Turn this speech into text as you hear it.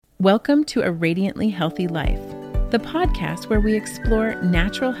Welcome to A Radiantly Healthy Life, the podcast where we explore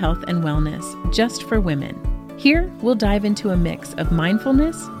natural health and wellness just for women. Here, we'll dive into a mix of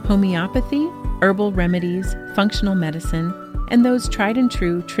mindfulness, homeopathy, herbal remedies, functional medicine, and those tried and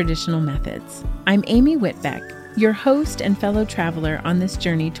true traditional methods. I'm Amy Whitbeck, your host and fellow traveler on this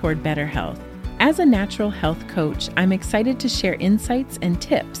journey toward better health. As a natural health coach, I'm excited to share insights and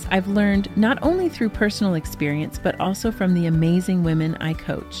tips I've learned not only through personal experience, but also from the amazing women I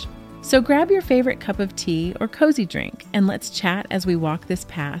coach. So grab your favorite cup of tea or cozy drink, and let's chat as we walk this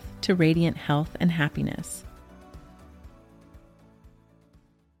path to radiant health and happiness.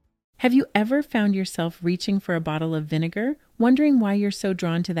 Have you ever found yourself reaching for a bottle of vinegar, wondering why you're so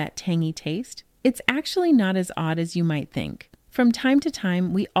drawn to that tangy taste? It's actually not as odd as you might think. From time to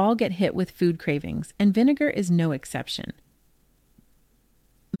time, we all get hit with food cravings, and vinegar is no exception.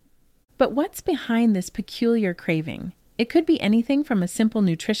 But what's behind this peculiar craving? It could be anything from a simple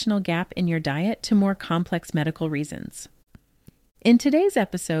nutritional gap in your diet to more complex medical reasons. In today's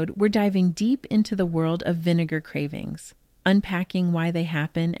episode, we're diving deep into the world of vinegar cravings, unpacking why they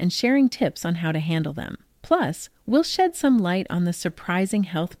happen and sharing tips on how to handle them. Plus, we'll shed some light on the surprising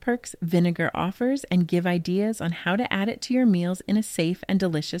health perks vinegar offers and give ideas on how to add it to your meals in a safe and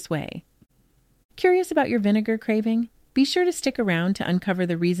delicious way. Curious about your vinegar craving? Be sure to stick around to uncover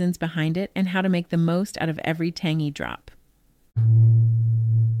the reasons behind it and how to make the most out of every tangy drop.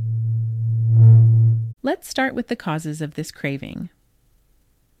 Let's start with the causes of this craving.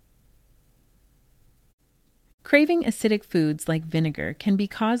 Craving acidic foods like vinegar can be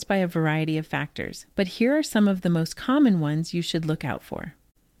caused by a variety of factors, but here are some of the most common ones you should look out for.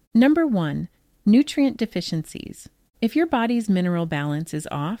 Number 1, nutrient deficiencies. If your body's mineral balance is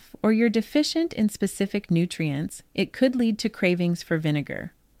off or you're deficient in specific nutrients, it could lead to cravings for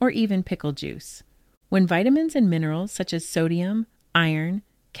vinegar or even pickle juice. When vitamins and minerals such as sodium, iron,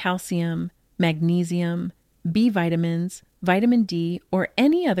 calcium, magnesium, B vitamins, vitamin D, or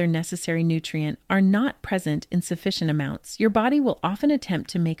any other necessary nutrient are not present in sufficient amounts, your body will often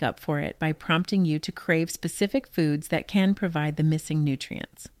attempt to make up for it by prompting you to crave specific foods that can provide the missing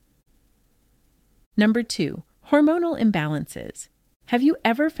nutrients. Number 2, hormonal imbalances. Have you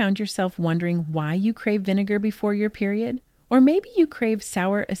ever found yourself wondering why you crave vinegar before your period? Or maybe you crave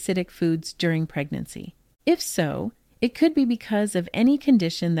sour, acidic foods during pregnancy. If so, it could be because of any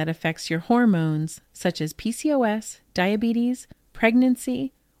condition that affects your hormones, such as PCOS, diabetes,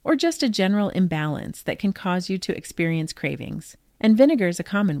 pregnancy, or just a general imbalance that can cause you to experience cravings. And vinegar is a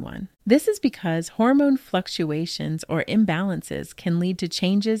common one. This is because hormone fluctuations or imbalances can lead to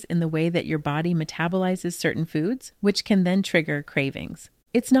changes in the way that your body metabolizes certain foods, which can then trigger cravings.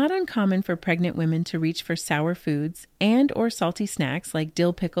 It's not uncommon for pregnant women to reach for sour foods and/or salty snacks like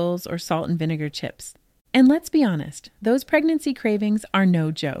dill pickles or salt and vinegar chips. And let's be honest, those pregnancy cravings are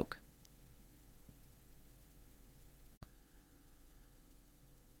no joke.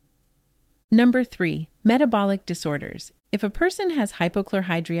 Number 3, metabolic disorders. If a person has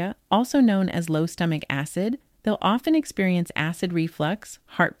hypochlorhydria, also known as low stomach acid, they'll often experience acid reflux,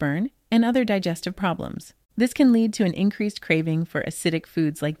 heartburn, and other digestive problems. This can lead to an increased craving for acidic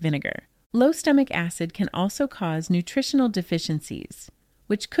foods like vinegar. Low stomach acid can also cause nutritional deficiencies,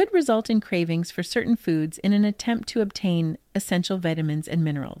 which could result in cravings for certain foods in an attempt to obtain essential vitamins and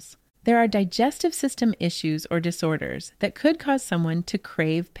minerals. There are digestive system issues or disorders that could cause someone to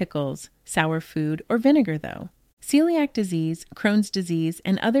crave pickles, sour food, or vinegar though. Celiac disease, Crohn's disease,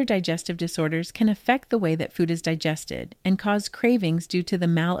 and other digestive disorders can affect the way that food is digested and cause cravings due to the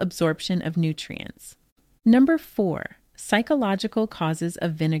malabsorption of nutrients. Number 4, psychological causes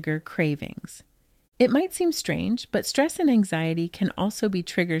of vinegar cravings. It might seem strange, but stress and anxiety can also be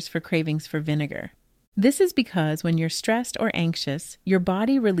triggers for cravings for vinegar. This is because when you're stressed or anxious, your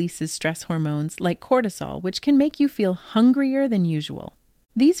body releases stress hormones like cortisol, which can make you feel hungrier than usual.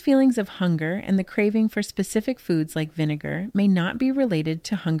 These feelings of hunger and the craving for specific foods like vinegar may not be related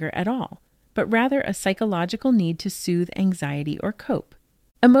to hunger at all, but rather a psychological need to soothe anxiety or cope.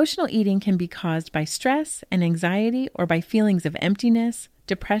 Emotional eating can be caused by stress and anxiety or by feelings of emptiness,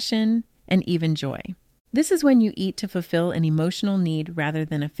 depression, and even joy. This is when you eat to fulfill an emotional need rather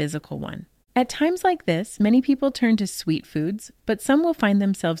than a physical one. At times like this, many people turn to sweet foods, but some will find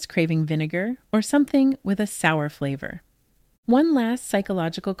themselves craving vinegar or something with a sour flavor. One last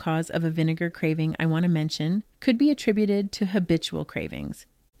psychological cause of a vinegar craving I want to mention could be attributed to habitual cravings.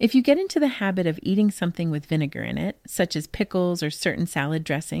 If you get into the habit of eating something with vinegar in it, such as pickles or certain salad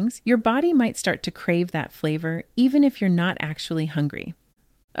dressings, your body might start to crave that flavor even if you're not actually hungry.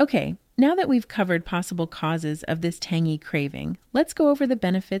 Okay, now that we've covered possible causes of this tangy craving, let's go over the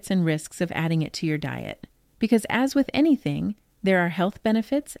benefits and risks of adding it to your diet. Because as with anything, There are health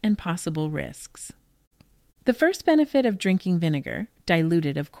benefits and possible risks. The first benefit of drinking vinegar,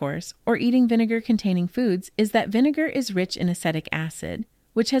 diluted of course, or eating vinegar-containing foods is that vinegar is rich in acetic acid,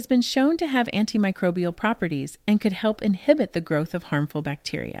 which has been shown to have antimicrobial properties and could help inhibit the growth of harmful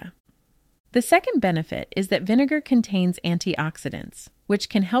bacteria. The second benefit is that vinegar contains antioxidants, which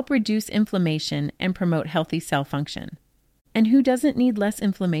can help reduce inflammation and promote healthy cell function. And who doesn't need less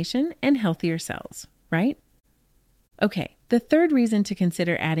inflammation and healthier cells, right? Okay, the third reason to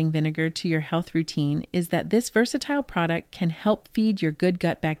consider adding vinegar to your health routine is that this versatile product can help feed your good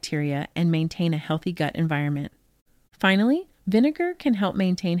gut bacteria and maintain a healthy gut environment. Finally, vinegar can help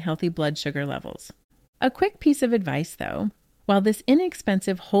maintain healthy blood sugar levels. A quick piece of advice though, while this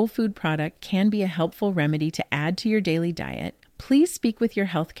inexpensive whole food product can be a helpful remedy to add to your daily diet, please speak with your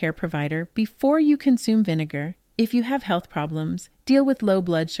healthcare provider before you consume vinegar if you have health problems, deal with low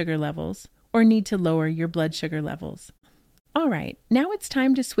blood sugar levels, or need to lower your blood sugar levels. All right, now it's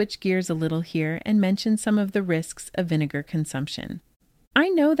time to switch gears a little here and mention some of the risks of vinegar consumption. I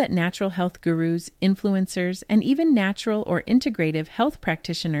know that natural health gurus, influencers, and even natural or integrative health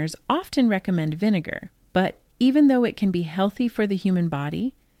practitioners often recommend vinegar, but even though it can be healthy for the human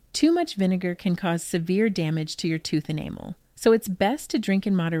body, too much vinegar can cause severe damage to your tooth enamel. So it's best to drink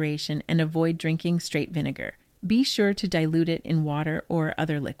in moderation and avoid drinking straight vinegar. Be sure to dilute it in water or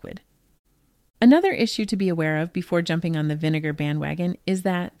other liquid. Another issue to be aware of before jumping on the vinegar bandwagon is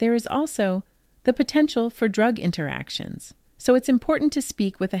that there is also the potential for drug interactions. So it's important to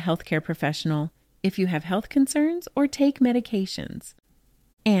speak with a healthcare professional if you have health concerns or take medications.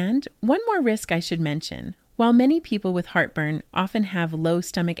 And one more risk I should mention. While many people with heartburn often have low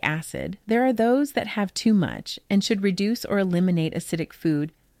stomach acid, there are those that have too much and should reduce or eliminate acidic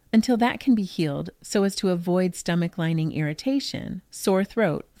food until that can be healed so as to avoid stomach lining irritation, sore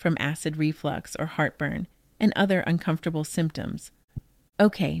throat from acid reflux or heartburn, and other uncomfortable symptoms.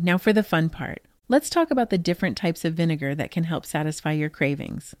 Okay, now for the fun part. Let's talk about the different types of vinegar that can help satisfy your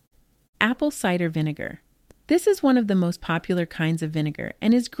cravings. Apple cider vinegar. This is one of the most popular kinds of vinegar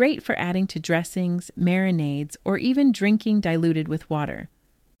and is great for adding to dressings, marinades, or even drinking diluted with water.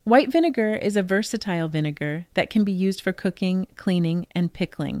 White vinegar is a versatile vinegar that can be used for cooking, cleaning, and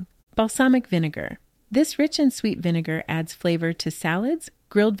pickling. Balsamic vinegar. This rich and sweet vinegar adds flavor to salads,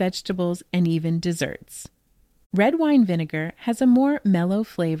 grilled vegetables, and even desserts. Red wine vinegar has a more mellow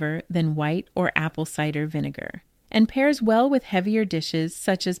flavor than white or apple cider vinegar and pairs well with heavier dishes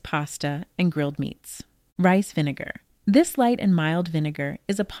such as pasta and grilled meats. Rice vinegar. This light and mild vinegar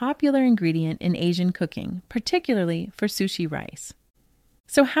is a popular ingredient in Asian cooking, particularly for sushi rice.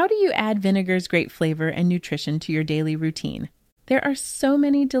 So how do you add vinegar's great flavor and nutrition to your daily routine? There are so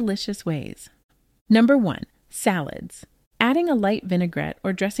many delicious ways. Number 1, salads. Adding a light vinaigrette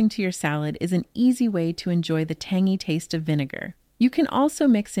or dressing to your salad is an easy way to enjoy the tangy taste of vinegar. You can also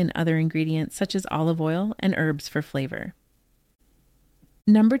mix in other ingredients such as olive oil and herbs for flavor.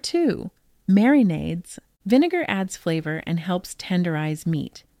 Number 2, marinades. Vinegar adds flavor and helps tenderize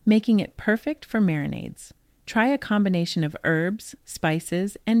meat, making it perfect for marinades. Try a combination of herbs,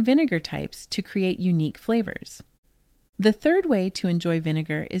 spices, and vinegar types to create unique flavors. The third way to enjoy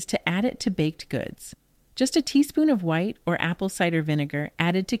vinegar is to add it to baked goods. Just a teaspoon of white or apple cider vinegar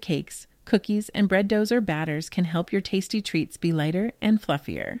added to cakes, cookies, and bread doughs or batters can help your tasty treats be lighter and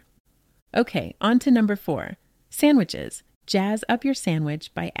fluffier. Okay, on to number 4, sandwiches. Jazz up your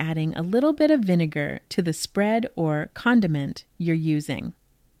sandwich by adding a little bit of vinegar to the spread or condiment you're using.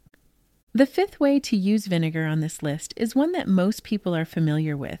 The fifth way to use vinegar on this list is one that most people are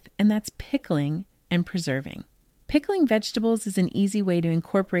familiar with, and that's pickling and preserving. Pickling vegetables is an easy way to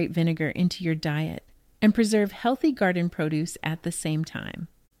incorporate vinegar into your diet and preserve healthy garden produce at the same time.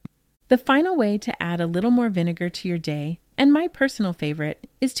 The final way to add a little more vinegar to your day, and my personal favorite,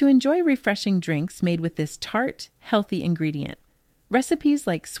 is to enjoy refreshing drinks made with this tart, healthy ingredient. Recipes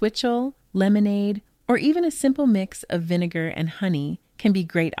like switchel, lemonade, or even a simple mix of vinegar and honey can be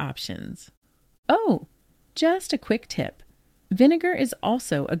great options. Oh, just a quick tip. Vinegar is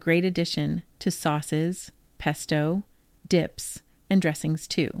also a great addition to sauces, pesto, dips, and dressings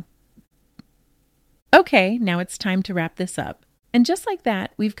too. Okay, now it's time to wrap this up. And just like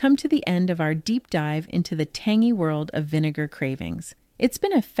that, we've come to the end of our deep dive into the tangy world of vinegar cravings. It's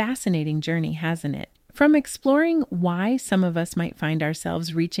been a fascinating journey, hasn't it? From exploring why some of us might find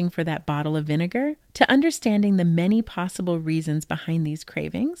ourselves reaching for that bottle of vinegar, to understanding the many possible reasons behind these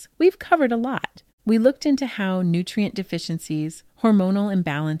cravings, we've covered a lot. We looked into how nutrient deficiencies, hormonal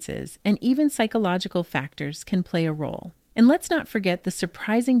imbalances, and even psychological factors can play a role. And let's not forget the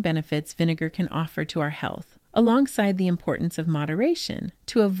surprising benefits vinegar can offer to our health, alongside the importance of moderation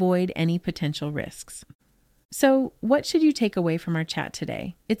to avoid any potential risks. So, what should you take away from our chat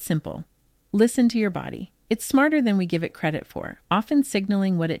today? It's simple. Listen to your body. It's smarter than we give it credit for, often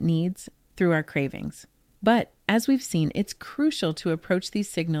signaling what it needs through our cravings. But as we've seen, it's crucial to approach these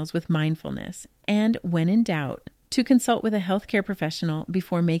signals with mindfulness and, when in doubt, to consult with a healthcare professional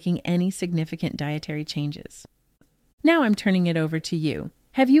before making any significant dietary changes. Now I'm turning it over to you.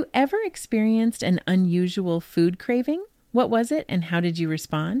 Have you ever experienced an unusual food craving? What was it and how did you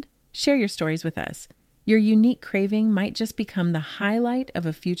respond? Share your stories with us. Your unique craving might just become the highlight of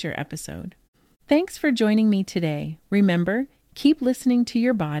a future episode. Thanks for joining me today. Remember, keep listening to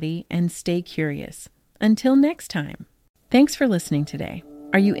your body and stay curious. Until next time. Thanks for listening today.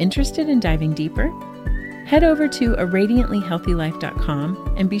 Are you interested in diving deeper? Head over to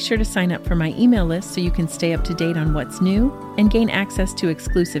aradiantlyhealthylife.com and be sure to sign up for my email list so you can stay up to date on what's new and gain access to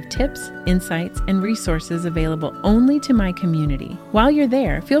exclusive tips, insights, and resources available only to my community. While you're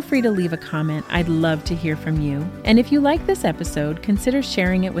there, feel free to leave a comment. I'd love to hear from you. And if you like this episode, consider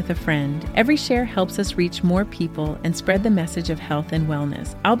sharing it with a friend. Every share helps us reach more people and spread the message of health and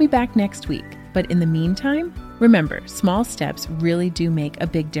wellness. I'll be back next week. But in the meantime, remember, small steps really do make a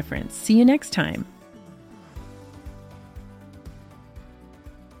big difference. See you next time.